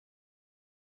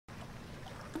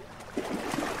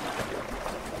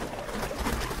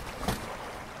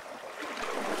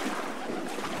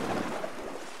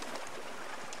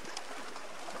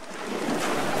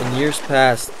years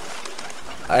past,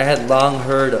 I had long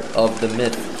heard of the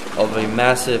myth of a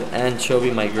massive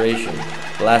anchovy migration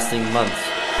lasting months.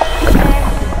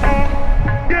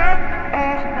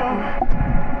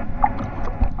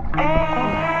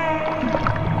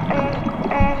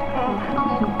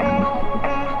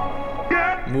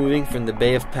 Moving from the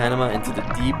Bay of Panama into the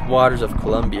deep waters of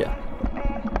Colombia,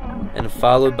 and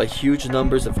followed by huge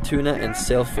numbers of tuna and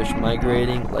sailfish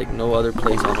migrating like no other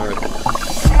place on earth.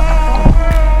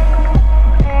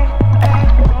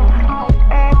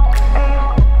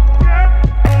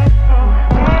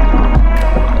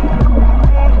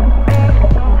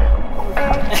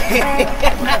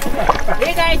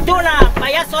 Liga y tuna,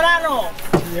 Bahía Solano,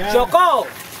 Chocó,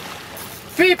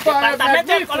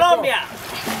 Departamento de Colombia.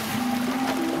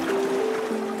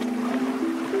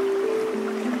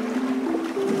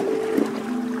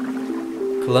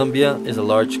 Colombia is a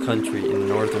large country in the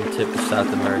northern tip of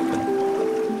South America,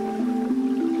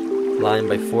 lined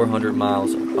by 400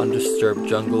 miles of undisturbed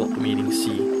jungle meeting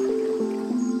sea,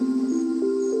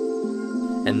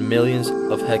 and millions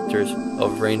of hectares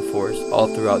of rainforest all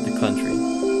throughout the country.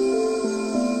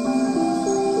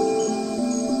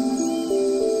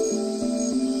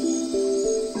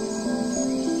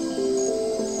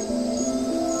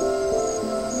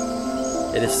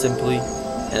 It is simply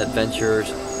an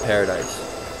adventurer's paradise.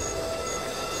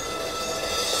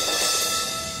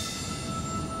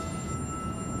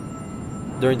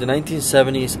 During the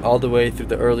 1970s all the way through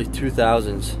the early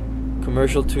 2000s,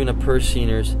 commercial tuna purse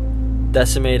seiners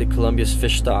decimated Colombia's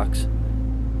fish stocks,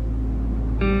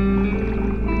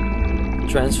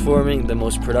 transforming the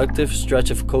most productive stretch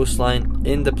of coastline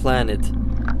in the planet,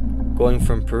 going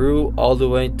from Peru all the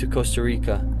way to Costa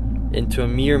Rica, into a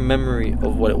mere memory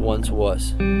of what it once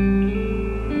was.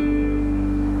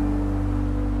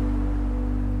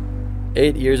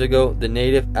 8 years ago, the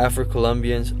native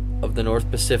Afro-Colombians of the North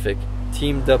Pacific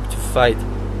teamed up to fight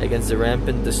against the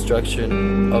rampant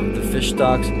destruction of the fish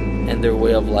stocks and their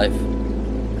way of life.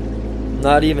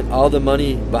 Not even all the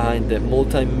money behind the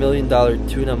multi-million-dollar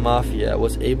tuna mafia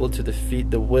was able to defeat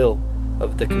the will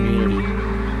of the community.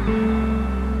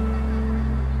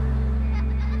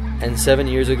 And 7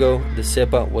 years ago, the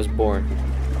CEPA was born.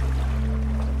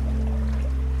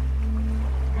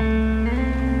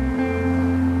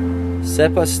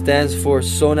 CEPA stands for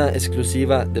Zona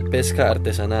Exclusiva de Pesca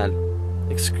Artesanal,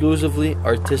 exclusively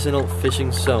artisanal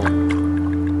fishing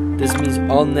zone. This means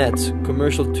all nets,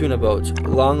 commercial tuna boats,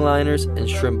 longliners, and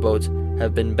shrimp boats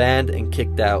have been banned and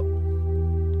kicked out.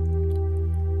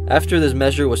 After this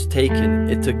measure was taken,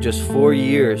 it took just 4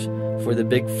 years for the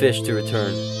big fish to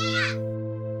return.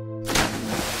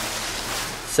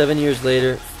 7 years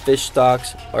later, fish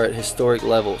stocks are at historic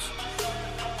levels.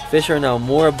 Fish are now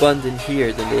more abundant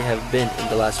here than they have been in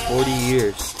the last 40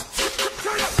 years.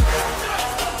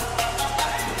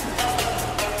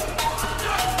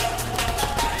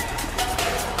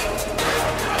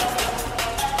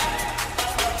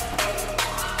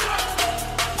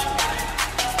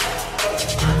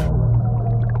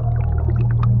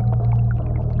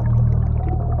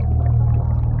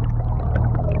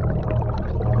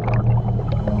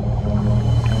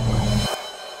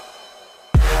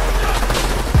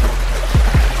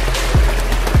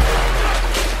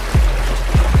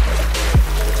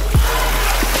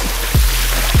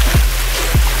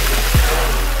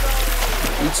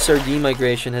 Sardine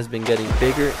migration has been getting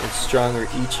bigger and stronger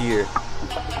each year.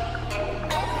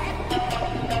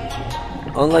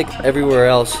 Unlike everywhere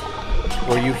else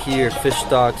where you hear fish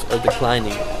stocks are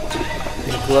declining,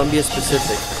 in Colombia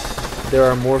specific, there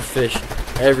are more fish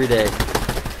every day.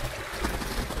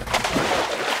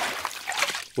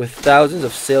 With thousands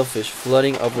of sailfish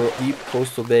flooding over deep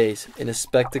coastal bays in a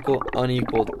spectacle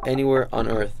unequaled anywhere on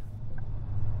Earth.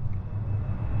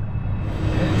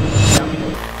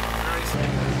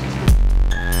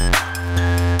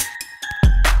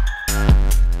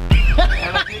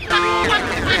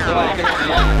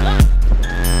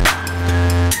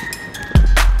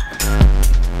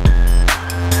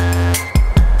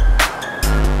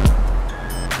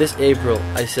 This April,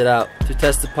 I set out to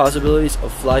test the possibilities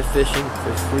of fly fishing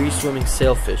for free-swimming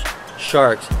sailfish,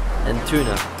 sharks, and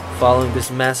tuna following this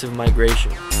massive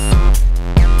migration.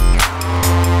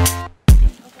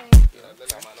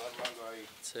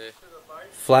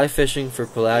 Fly fishing for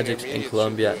pelagics in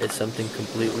Colombia is something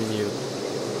completely new.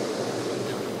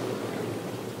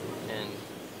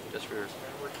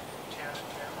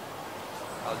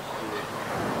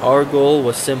 Our goal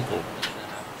was simple: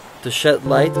 to shed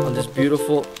light on this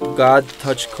beautiful,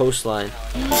 God-touched coastline,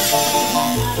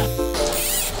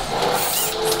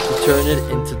 to turn it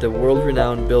into the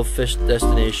world-renowned billfish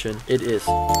destination it is.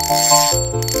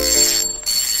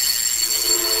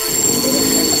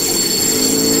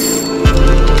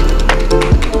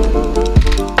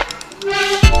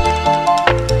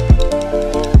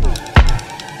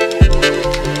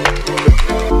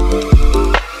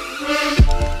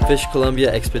 Fish Columbia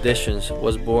Expeditions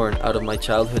was born out of my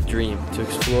childhood dream to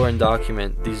explore and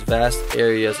document these vast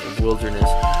areas of wilderness.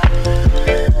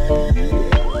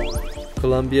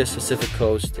 Colombia's Pacific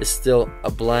coast is still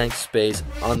a blank space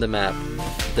on the map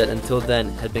that until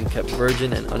then had been kept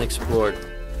virgin and unexplored.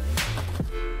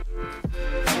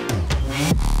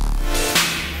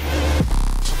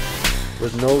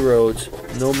 With no roads,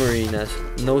 no marinas,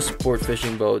 no sport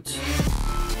fishing boats,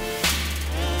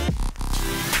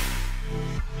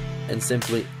 and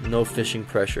simply no fishing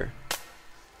pressure.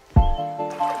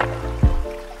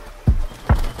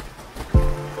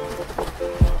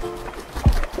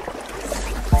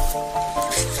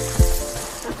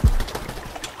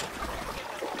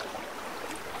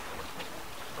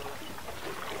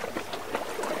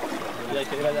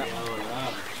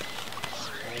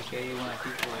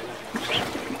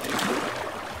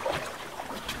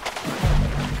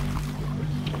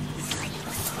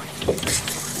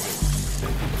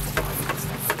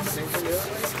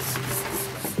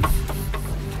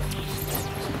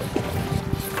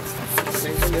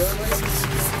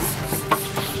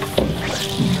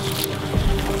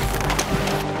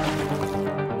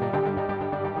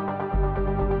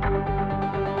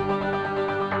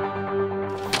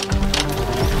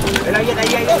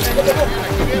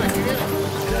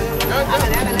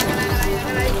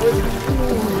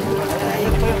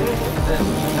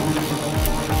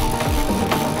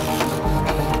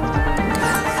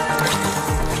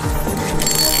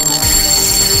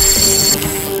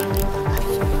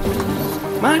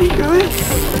 Marica,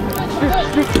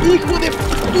 hijo de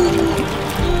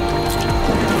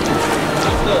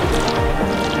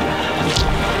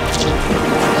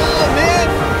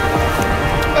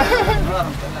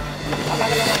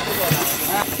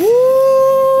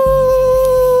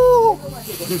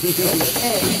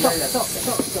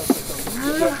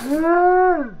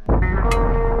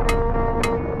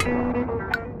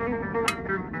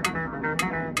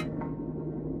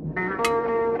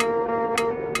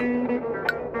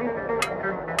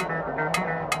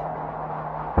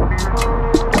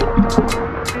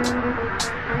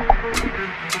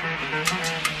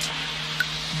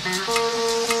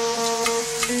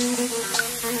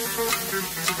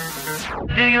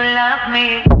Do you love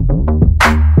me?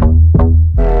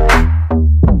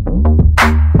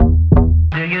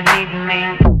 Do you need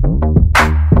me?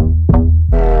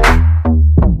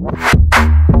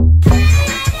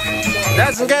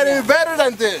 That's getting better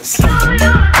than this.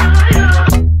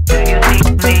 Do you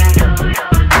need me?